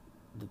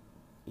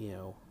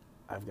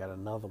 I've got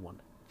another one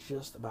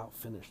just about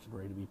finished and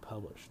ready to be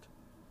published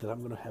that I'm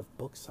going to have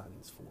book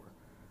signings for.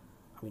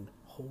 I mean,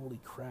 holy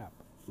crap.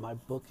 My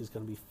book is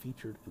going to be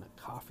featured in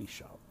a coffee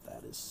shop.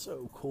 That is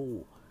so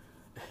cool.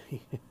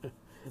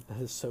 That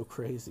is so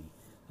crazy.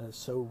 That is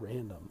so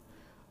random.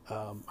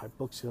 My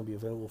book's going to be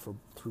available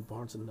through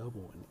Barnes &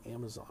 Noble and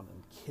Amazon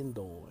and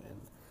Kindle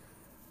and,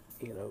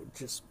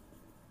 just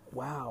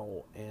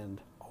wow. And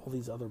all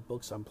these other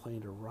books I'm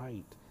planning to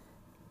write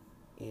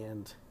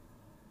and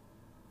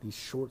these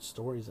short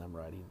stories I'm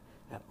writing.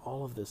 And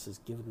all of this has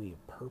given me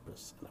a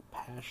purpose and a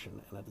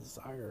passion and a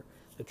desire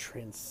that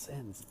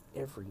transcends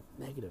every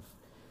negative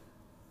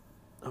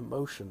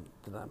emotion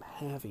that I'm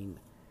having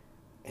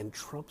and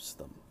trumps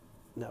them.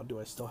 Now, do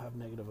I still have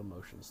negative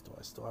emotions? Do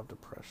I still have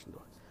depression?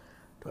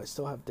 Do I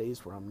still have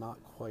days where I'm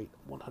not quite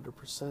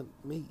 100%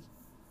 me?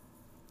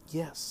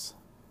 Yes.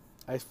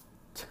 I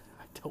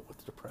dealt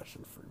with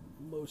depression for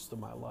most of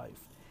my life.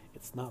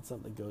 It's not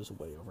something that goes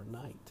away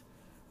overnight.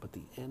 But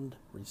the end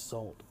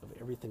result of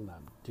everything that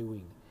I'm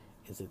doing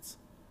is it's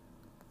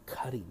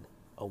cutting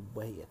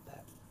away at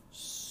that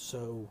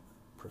so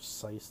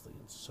precisely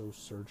and so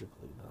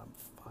surgically that I'm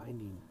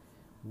finding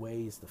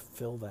ways to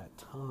fill that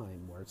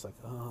time where it's like,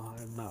 oh,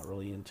 I'm not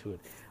really into it.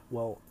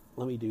 Well,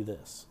 let me do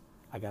this.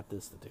 I got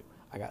this to do.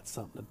 I got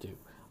something to do.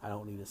 I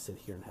don't need to sit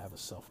here and have a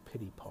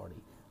self-pity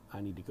party.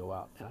 I need to go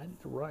out and I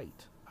need to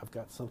write. I've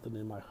got something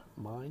in my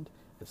mind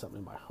and something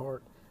in my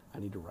heart. I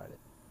need to write it.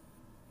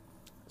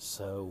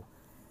 So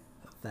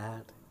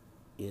that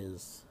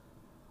is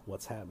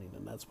what's happening,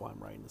 and that's why I'm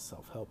writing a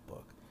self-help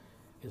book,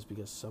 is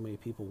because so many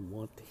people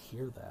want to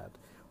hear that,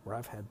 where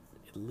I've had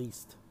at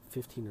least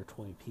 15 or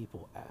 20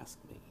 people ask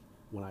me,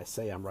 when I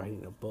say I'm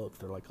writing a book,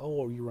 they're like,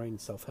 oh, are you writing a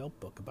self-help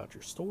book about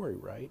your story,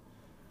 right?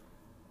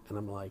 And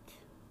I'm like,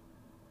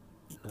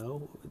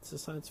 no, it's a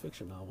science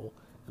fiction novel.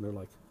 And they're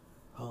like,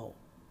 oh,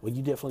 well,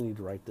 you definitely need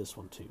to write this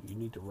one too. You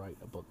need to write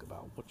a book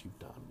about what you've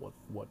done,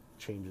 what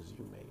changes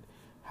you made,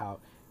 how,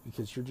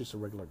 because you're just a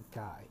regular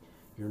guy.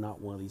 You're not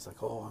one of these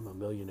like, oh, I'm a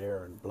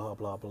millionaire and blah,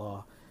 blah,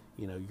 blah.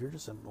 You know, you're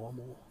just a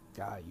normal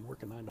guy. You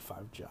work a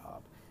 9-to-5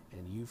 job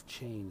and you've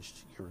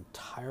changed your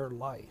entire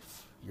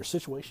life. Your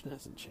situation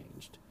hasn't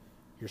changed.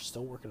 You're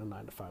still working a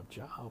 9-to-5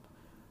 job,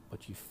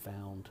 but you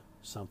found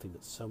something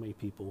that so many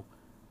people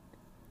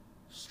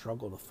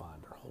struggle to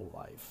find their whole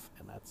life,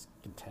 and that's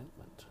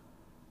contentment.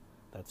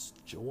 That's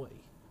joy.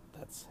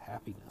 That's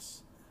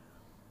happiness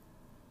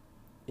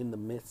in the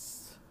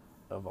midst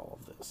of all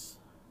of this.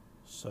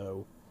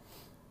 So,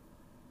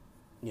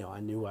 you know,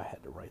 I knew I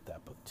had to write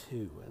that book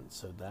too, and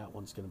so that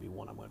one's going to be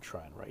one I'm going to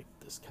try and write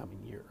this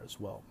coming year as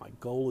well. My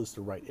goal is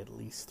to write at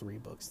least 3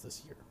 books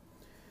this year.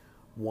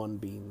 One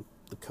being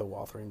the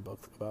co-authoring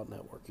book about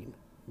networking,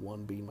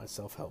 one being my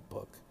self-help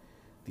book,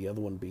 the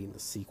other one being the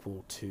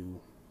sequel to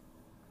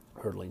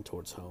Hurtling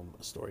Towards Home,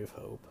 A Story of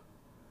Hope.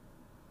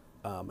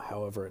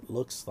 However, it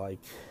looks like,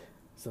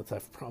 since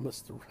I've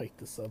promised to write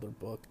this other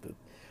book that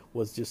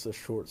was just a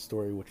short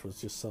story, which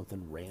was just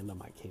something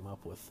random I came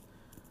up with,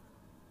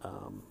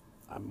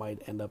 I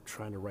might end up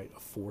trying to write a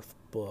 4th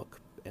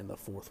book, and the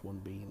 4th one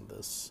being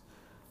this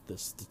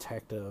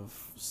detective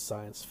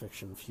science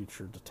fiction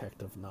future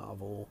detective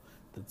novel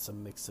that's a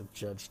mix of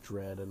Judge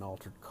Dredd and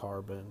Altered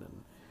Carbon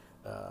and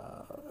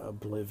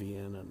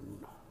Oblivion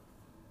and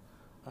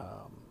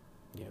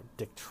you know,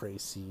 Dick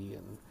Tracy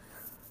and,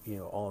 you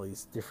know, all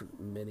these different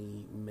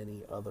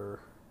many other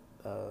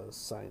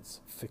science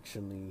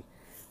fiction-y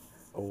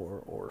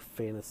or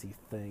fantasy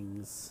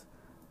things,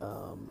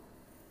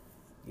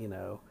 you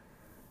know,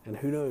 and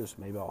who knows,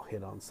 maybe I'll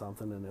hit on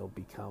something and it'll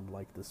become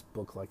like this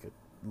book, like a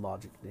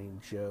Logic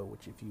Named Joe,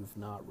 which if you've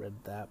not read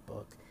that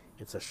book,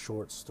 it's a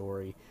short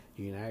story.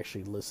 You can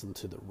actually listen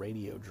to the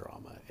radio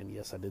drama, and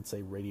yes, I did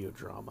say radio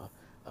drama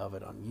of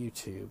it on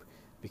YouTube,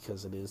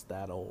 because it is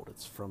that old.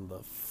 It's from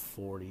the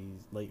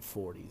late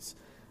 40s.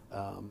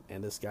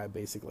 And this guy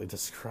basically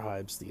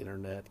describes the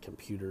internet,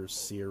 computers,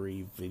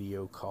 Siri,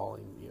 video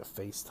calling, you know,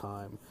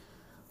 FaceTime,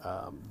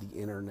 the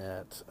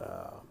internet,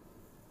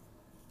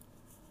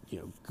 you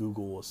know,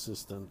 Google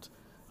Assistant,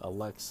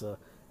 Alexa,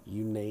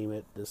 you name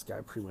it. This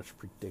guy pretty much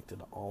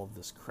predicted all of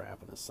this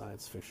crap in a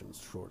science fiction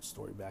short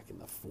story back in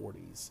the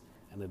 40s.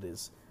 And it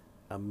is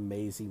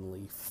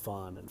amazingly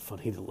fun and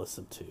funny to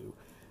listen to.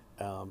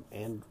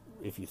 And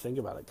if you think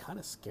about it, kind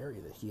of scary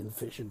that he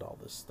envisioned all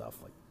this stuff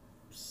like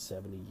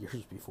 70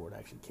 years before it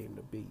actually came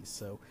to be.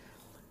 So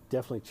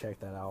definitely check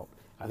that out.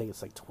 I think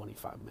it's like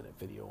 25-minute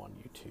video on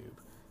YouTube.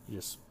 You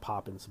just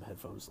pop in some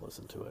headphones,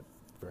 listen to it.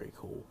 Very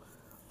cool.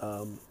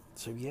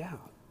 So yeah,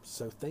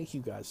 so thank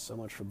you guys so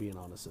much for being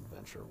on this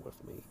adventure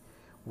with me.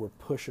 We're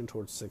pushing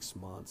towards 6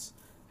 months,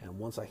 and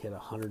once I hit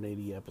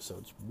 180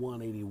 episodes,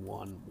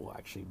 181 will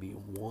actually be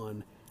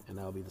 1, and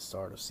that'll be the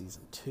start of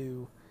season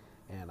 2.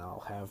 And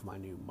I'll have my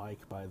new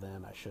mic by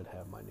then. I should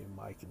have my new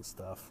mic and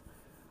stuff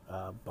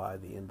by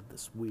the end of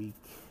this week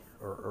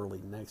or early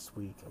next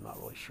week. I'm not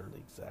really sure the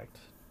exact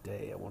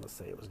day. I want to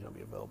say it was going to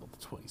be available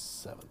the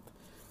 27th.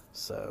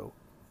 So,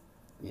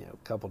 you know,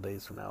 a couple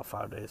days from now,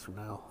 5 days from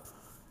now.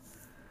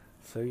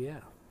 So,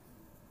 yeah.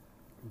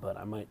 But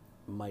I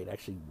might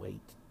actually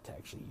wait to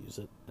actually use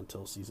it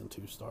until season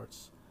 2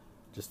 starts,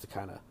 just to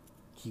kind of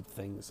keep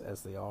things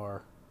as they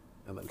are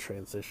and then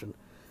transition.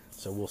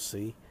 So we'll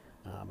see.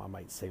 I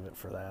might save it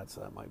for that,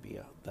 so that might be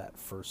that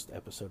first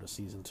episode of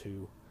season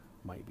 2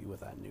 might be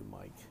with that new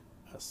mic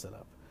set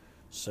up.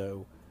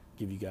 So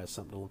give you guys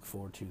something to look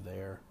forward to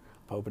there.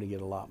 I'm hoping to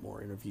get a lot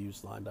more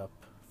interviews lined up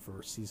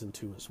for season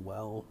 2 as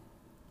well.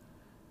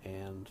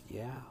 And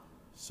yeah,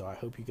 so I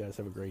hope you guys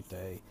have a great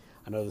day.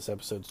 I know this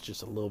episode's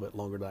just a little bit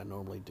longer than I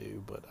normally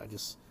do, but I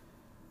just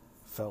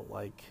felt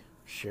like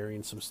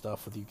sharing some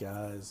stuff with you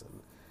guys,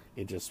 and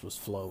it just was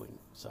flowing.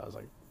 So I was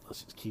like,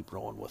 let's just keep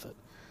rolling with it.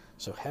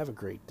 So have a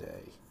great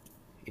day.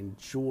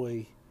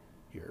 Enjoy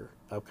your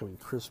upcoming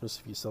Christmas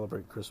if you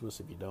celebrate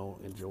Christmas. If you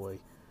don't, enjoy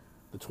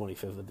the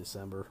 25th of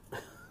December.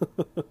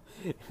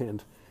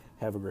 And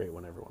have a great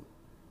one, everyone.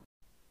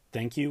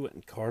 Thank you,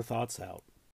 and Car Thoughts out.